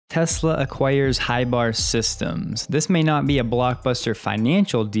Tesla acquires Hibar Systems. This may not be a blockbuster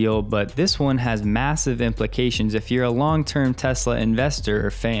financial deal, but this one has massive implications if you're a long-term Tesla investor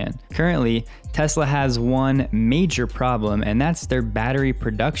or fan. Currently, Tesla has one major problem, and that's their battery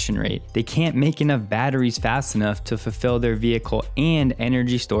production rate. They can't make enough batteries fast enough to fulfill their vehicle and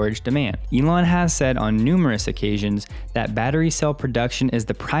energy storage demand. Elon has said on numerous occasions that battery cell production is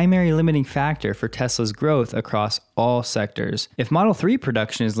the primary limiting factor for Tesla's growth across all sectors. If Model 3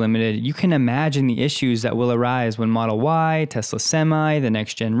 production is limited, you can imagine the issues that will arise when Model Y, Tesla Semi, the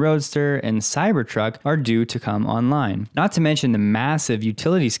next-gen Roadster, and Cybertruck are due to come online. Not to mention the massive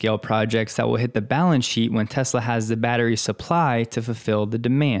utility-scale projects that will hit the balance sheet when Tesla has the battery supply to fulfill the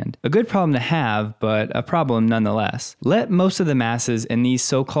demand. A good problem to have, but a problem nonetheless. Let most of the masses and these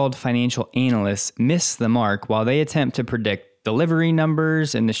so-called financial analysts miss the mark while they attempt to predict delivery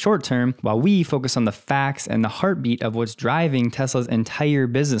numbers in the short term, while we focus on the facts and the heartbeat of what's driving Tesla's entire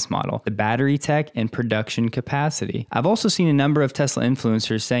business model, the battery tech and production capacity. I've also seen a number of Tesla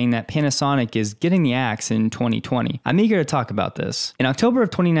influencers saying that Panasonic is getting the axe in 2020. I'm eager to talk about this. In October of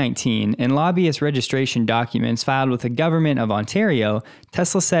 2019, in lobbyist registration documents filed with the government of Ontario,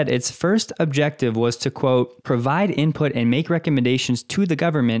 Tesla said its first objective was to, quote, provide input and make recommendations to the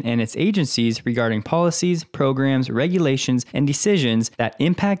government and its agencies regarding policies, programs, regulations, and decisions that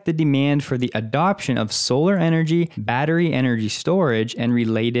impact the demand for the adoption of solar energy, battery energy storage, and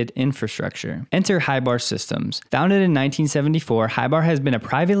related infrastructure. Enter Hibar Systems. Founded in 1974, Hibar has been a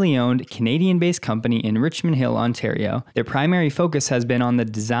privately owned, Canadian-based company in Richmond Hill, Ontario. Their primary focus has been on the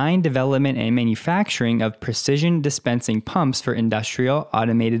design, development, and manufacturing of precision dispensing pumps for industrial,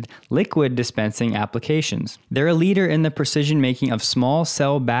 automated, liquid dispensing applications. They're a leader in the precision making of small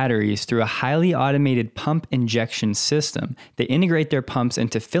cell batteries through a highly automated pump injection system. They integrate their pumps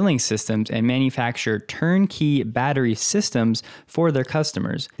into filling systems and manufacture turnkey battery systems for their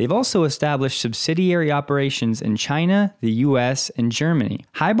customers. They've also established subsidiary operations in China, the US, and Germany.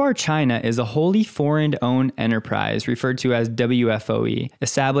 Hibar China is a wholly foreign-owned enterprise referred to as WFOE,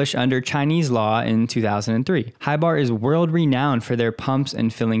 established under Chinese law in 2003. Hibar is world-renowned for their pumps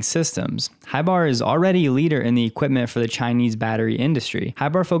and filling systems. Hibar is already a leader in the equipment for the Chinese battery industry.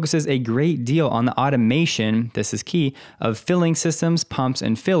 Hibar focuses a great deal on the automation, this is key, of filling systems, pumps,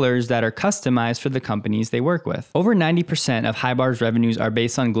 and fillers that are customized for the companies they work with. Over 90% of Hibar's revenues are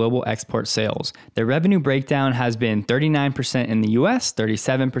based on global export sales. Their revenue breakdown has been 39% in the US,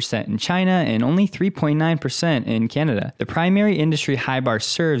 37% in China, and only 3.9% in Canada. The primary industry Hibar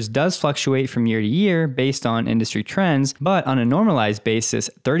serves does fluctuate from year to year based on industry trends, but on a normalized basis,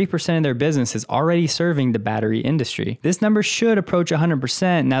 30% of their business is already serving the battery industry. This number should approach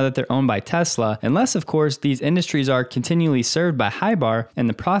 100% now that they're owned by Tesla, unless of course these industries are continually served by Hibar and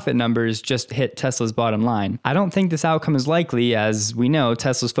the profit numbers just hit Tesla's bottom line. I don't think this outcome is likely, as we know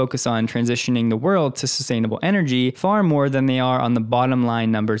Tesla's focus on transitioning the world to sustainable energy far more than they are on the bottom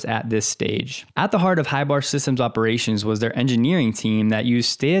line numbers at this stage. At the heart of Hibar Systems operations was their engineering team that used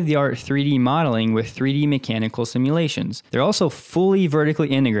state-of-the-art 3D modeling with 3D mechanical simulations. They're also fully vertically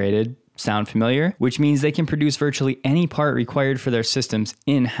integrated. Sound familiar? Which means they can produce virtually any part required for their systems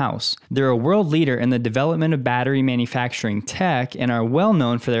in-house. They're a world leader in the development of battery manufacturing tech and are well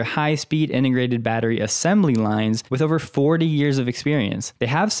known for their high-speed integrated battery assembly lines with over 40 years of experience. They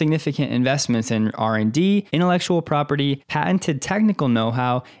have significant investments in R&D, intellectual property, patented technical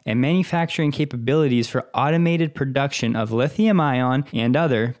know-how, and manufacturing capabilities for automated production of lithium-ion and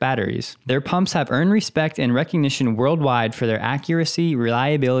other batteries. Their pumps have earned respect and recognition worldwide for their accuracy,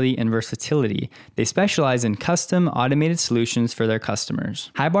 reliability, and versatility. They specialize in custom automated solutions for their customers.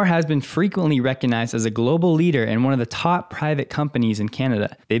 Hibar has been frequently recognized as a global leader and one of the top private companies in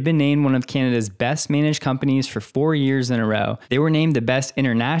Canada. They've been named one of Canada's best managed companies for 4 years in a row. They were named the best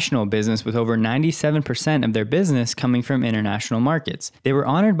international business with over 97% of their business coming from international markets. They were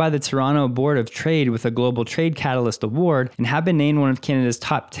honored by the Toronto Board of Trade with a Global Trade Catalyst Award and have been named one of Canada's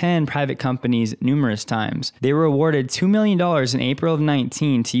top 10 private companies numerous times. They were awarded $2 million in April of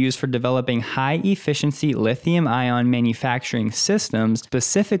 2019 to use for developing high-efficiency lithium-ion manufacturing systems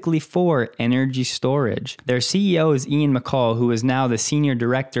specifically for energy storage. Their CEO is Iain McColl, who is now the Senior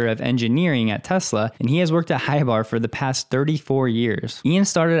Director of Engineering at Tesla, and he has worked at Hibar for the past 34 years. Iain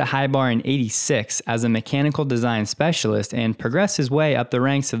started at Hibar in '86 as a mechanical design specialist and progressed his way up the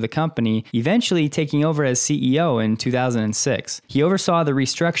ranks of the company, eventually taking over as CEO in 2006. He oversaw the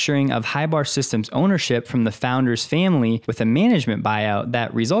restructuring of Hibar Systems ownership from the founder's family with a management buyout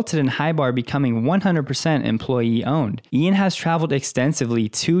that resulted in Hibar becoming 100% employee-owned. Iain has traveled extensively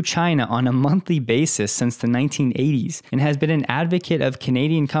to China on a monthly basis since the 1980s and has been an advocate of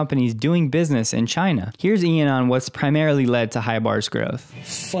Canadian companies doing business in China. Here's Iain on what's primarily led to Hibar's growth.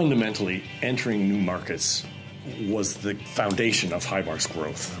 Fundamentally, entering new markets was the foundation of Hibar's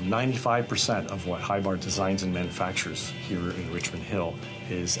growth. 95% of what Hibar designs and manufactures here in Richmond Hill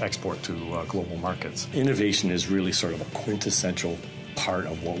is export to global markets. Innovation is really sort of a quintessential part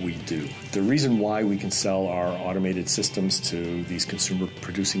of what we do. The reason why we can sell our automated systems to these consumer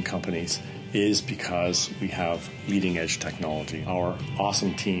producing companies is because we have leading edge technology. Our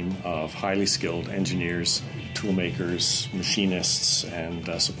awesome team of highly skilled engineers, toolmakers, machinists,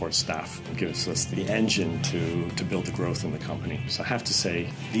 and support staff gives us the engine to build the growth in the company. So I have to say,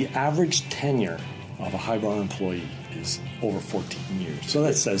 the average tenure of a Hibar employee is over 14 years. So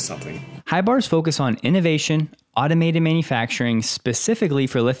that says something. Hibar's focus on innovation, automated manufacturing specifically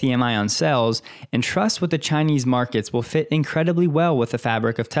for lithium-ion cells, and trust with the Chinese markets will fit incredibly well with the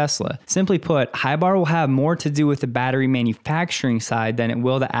fabric of Tesla. Simply put, Hibar will have more to do with the battery manufacturing side than it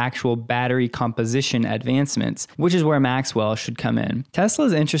will the actual battery composition advancements, which is where Maxwell should come in. Tesla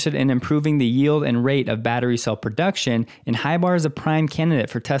is interested in improving the yield and rate of battery cell production, and Hibar is a prime candidate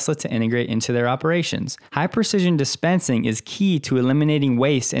for Tesla to integrate into their operations. High precision dispensing is key to eliminating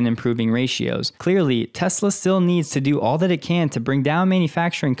waste and improving ratios. Clearly, Tesla still needs to do all that it can to bring down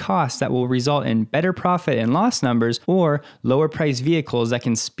manufacturing costs that will result in better profit and loss numbers or lower priced vehicles that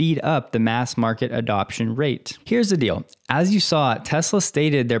can speed up the mass market adoption rate. Here's the deal. As you saw, Tesla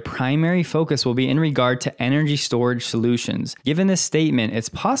stated their primary focus will be in regard to energy storage solutions. Given this statement, it's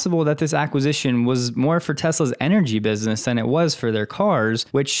possible that this acquisition was more for Tesla's energy business than it was for their cars,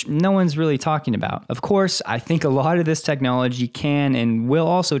 which no one's really talking about. Of course, I think a lot of this technology can and will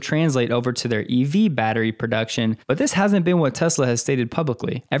also translate over to their EV battery production, but this hasn't been what Tesla has stated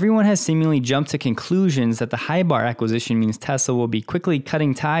publicly. Everyone has seemingly jumped to conclusions that the Hibar acquisition means Tesla will be quickly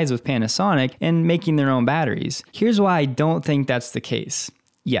cutting ties with Panasonic and making their own batteries. Here's why I don't think that's the case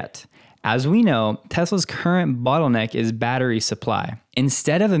yet. As we know, Tesla's current bottleneck is battery supply.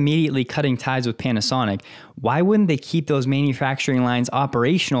 Instead of immediately cutting ties with Panasonic, why wouldn't they keep those manufacturing lines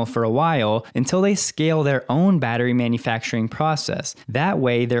operational for a while until they scale their own battery manufacturing process? That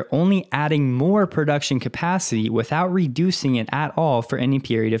way, they're only adding more production capacity without reducing it at all for any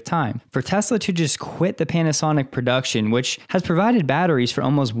period of time. For Tesla to just quit the Panasonic production, which has provided batteries for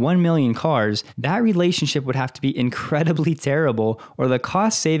almost 1 million cars, that relationship would have to be incredibly terrible, or the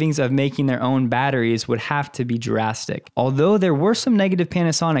cost savings of making their own batteries would have to be drastic. Although there were some negative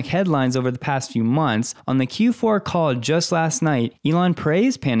Panasonic headlines over the past few months, on the Q4 call just last night, Elon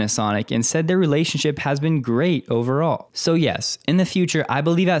praised Panasonic and said their relationship has been great overall. So yes, in the future, I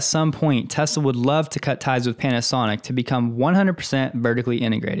believe at some point Tesla would love to cut ties with Panasonic to become 100% vertically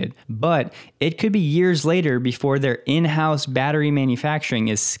integrated, but it could be years later before their in-house battery manufacturing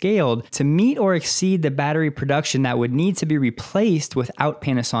is scaled to meet or exceed the battery production that would need to be replaced without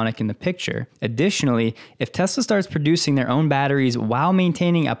Panasonic in the picture. Additionally, if Tesla starts producing their own batteries while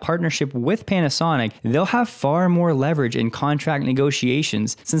maintaining a partnership with Panasonic, they'll have far more leverage in contract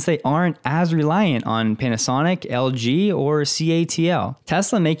negotiations since they aren't as reliant on Panasonic, LG, or CATL.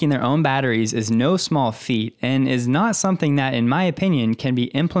 Tesla making their own batteries is no small feat and is not something that, in my opinion, can be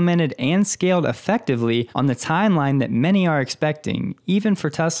implemented and scaled effectively on the timeline that many are expecting, even for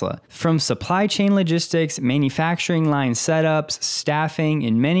Tesla. From supply chain logistics, manufacturing line setups, staffing,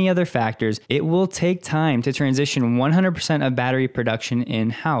 and many other factors, it will take time to transition 100% of battery production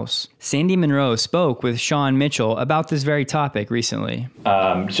in-house. Sandy Munro spoke with Sean Mitchell about this very topic recently.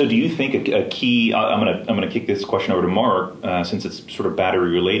 So do you think a key, I'm gonna kick this question over to Mark, since it's sort of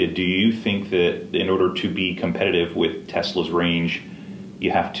battery related, do you think that in order to be competitive with Tesla's range,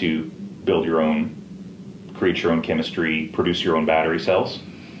 you have to build your own, create your own chemistry, produce your own battery cells?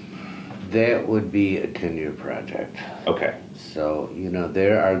 That would be a 10-year project. Okay. So, you know,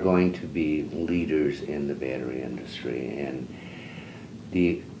 there are going to be leaders in the battery industry, and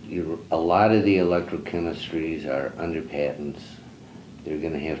a lot of the electrochemistries are under patents. They're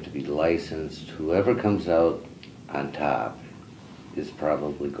going to have to be licensed. Whoever comes out on top is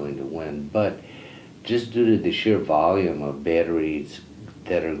probably going to win. But just due to the sheer volume of batteries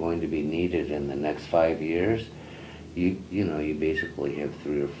that are going to be needed in the next 5 years, you basically have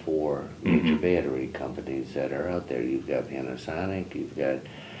 3 or 4 major battery companies that are out there. You've got Panasonic, you've got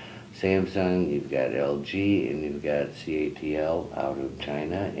Samsung, you've got LG, and you've got CATL out of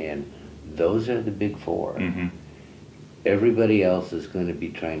China, and those are the big 4. Everybody else is going to be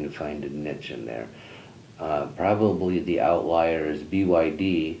trying to find a niche in there. Probably the outlier is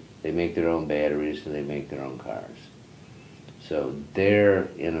BYD. They make their own batteries and they make their own cars. So they're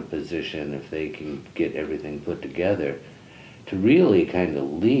in a position, if they can get everything put together, to really kind of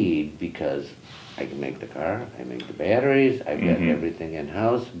lead, because I can make the car, I make the batteries, I've got everything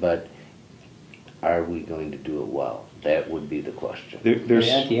in-house, but are we going to do it well? That would be the question. There's...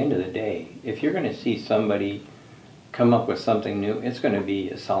 At the end of the day, if you're going to see somebody come up with something new, it's going to be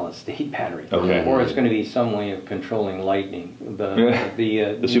a solid state battery. Okay. Or it's going to be some way of controlling lightning. The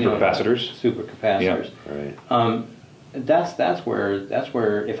supercapacitors. Supercapacitors. Yeah. Right. That's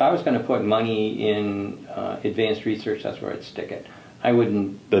where if I was going to put money in advanced research, that's where I'd stick it. I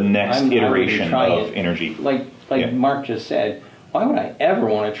wouldn't. The next iteration of energy. Like Mark just said, why would I ever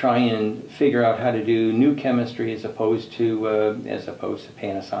want to try and figure out how to do new chemistry as opposed to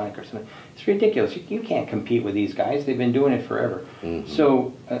Panasonic or something? It's ridiculous. You can't compete with these guys. They've been doing it forever.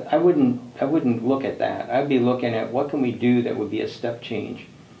 So I wouldn't look at that. I'd be looking at what can we do that would be a step change.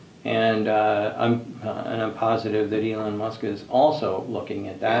 And I'm positive that Elon Musk is also looking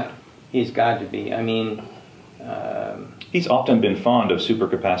at that. He's got to be. I mean, he's often been fond of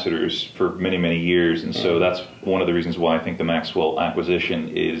supercapacitors for many, many years, and so that's one of the reasons why I think the Maxwell acquisition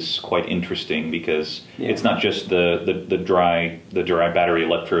is quite interesting, because it's not just the dry battery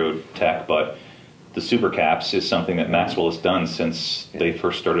electrode tech, but the supercaps is something that Maxwell has done since they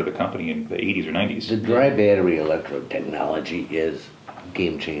first started the company in the 80s or 90s. The dry battery electrode technology is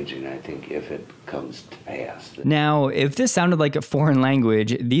game-changing, I think, if it comes to pass. Now, if this sounded like a foreign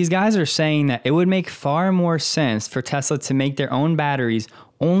language, these guys are saying that it would make far more sense for Tesla to make their own batteries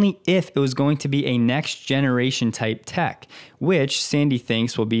only if it was going to be a next generation type tech, which Sandy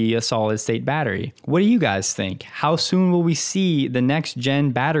thinks will be a solid state battery. What do you guys think? How soon will we see the next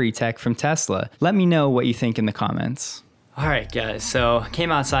gen battery tech from Tesla? Let me know what you think in the comments. All right, guys, so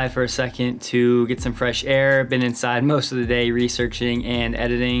came outside for a second to get some fresh air. Been inside most of the day researching and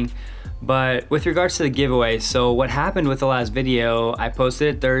editing. But with regards to the giveaway, so what happened with the last video, I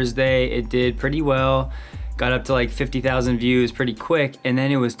posted it Thursday. It did pretty well. Got up to like 50,000 views pretty quick, and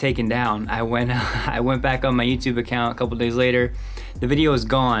then it was taken down. I went back on my YouTube account a couple days later. The video is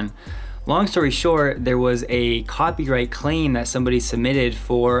gone. Long story short, there was a copyright claim that somebody submitted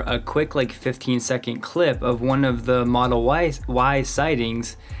for a quick like 15-second clip of one of the Model Y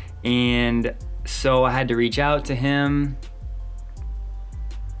sightings, and so I had to reach out to him.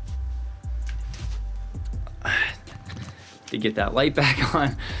 To get that light back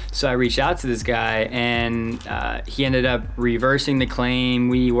on. So I reached out to this guy, and he ended up reversing the claim.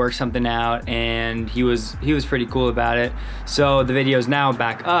 We worked something out, and he was pretty cool about it. So the video is now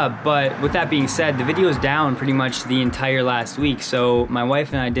back up, but with that being said, the video is down pretty much the entire last week. So my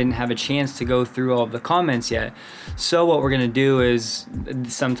wife and I didn't have a chance to go through all of the comments yet. So what we're gonna do is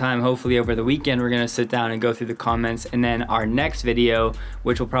sometime, hopefully over the weekend, we're gonna sit down and go through the comments, and then our next video,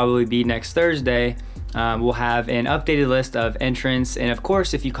 which will probably be next Thursday, we'll have an updated list of entrants, and of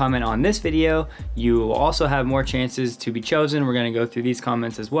course if you comment on this video you will also have more chances to be chosen. We're going to go through these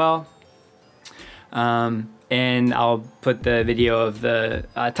comments as well, and I'll put the video of the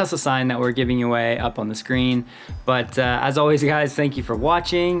Tesla sign that we're giving away up on the screen. But as always guys, thank you for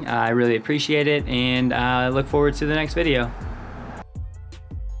watching. I really appreciate it, and I look forward to the next video.